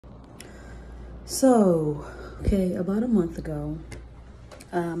So, okay, about a month ago,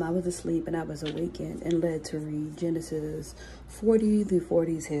 I was asleep and I was awakened and led to read Genesis 40 through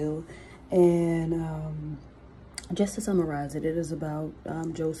 40's Hill. And just to summarize it, it is about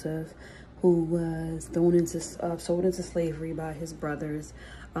Joseph, who was sold into slavery by his brothers,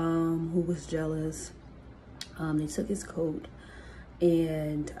 who was jealous. They took his coat,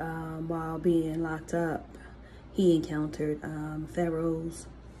 and while being locked up, he encountered Pharaoh's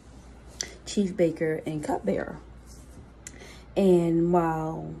chief baker and cupbearer. And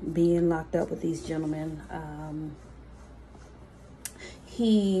while being locked up with these gentlemen,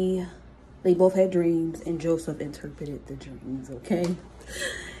 they both had dreams, and Joseph interpreted the dreams. Okay,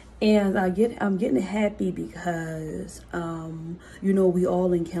 and I'm getting happy because we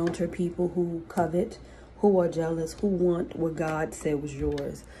all encounter people who covet, who are jealous, who want what God said was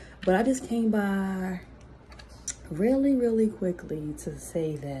yours. But I just came by really, really quickly to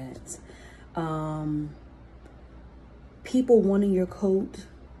say that people wanting your coat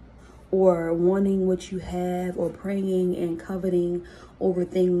or wanting what you have or praying and coveting over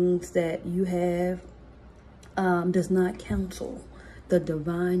things that you have does not counsel the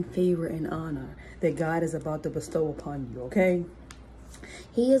divine favor and honor that God is about to bestow upon you, okay?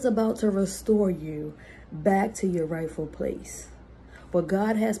 He is about to restore you back to your rightful place. What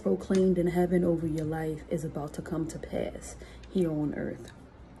God has proclaimed in heaven over your life is about to come to pass here on earth.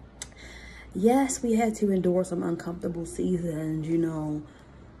 Yes, we had to endure some uncomfortable seasons,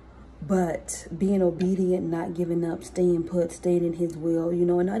 but being obedient, not giving up, staying put, staying in his will,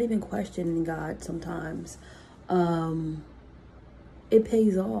 and not even questioning God sometimes, it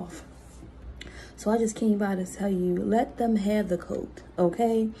pays off. So I just came by to tell you, let them have the coat,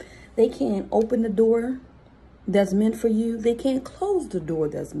 okay? They can't open the door that's meant for you. They can't close the door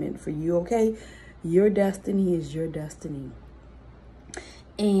that's meant for you, okay? Your destiny is your destiny.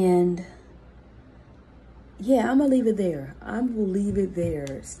 And yeah, I'm going to leave it there. I will leave it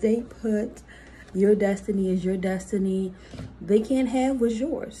there. Stay put. Your destiny is your destiny. They can't have what's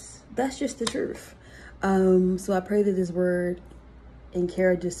yours. That's just the truth. So I pray that this word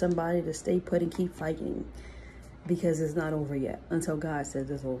encourages somebody to stay put and keep fighting, because it's not over yet until God says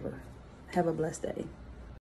it's over. Have a blessed day.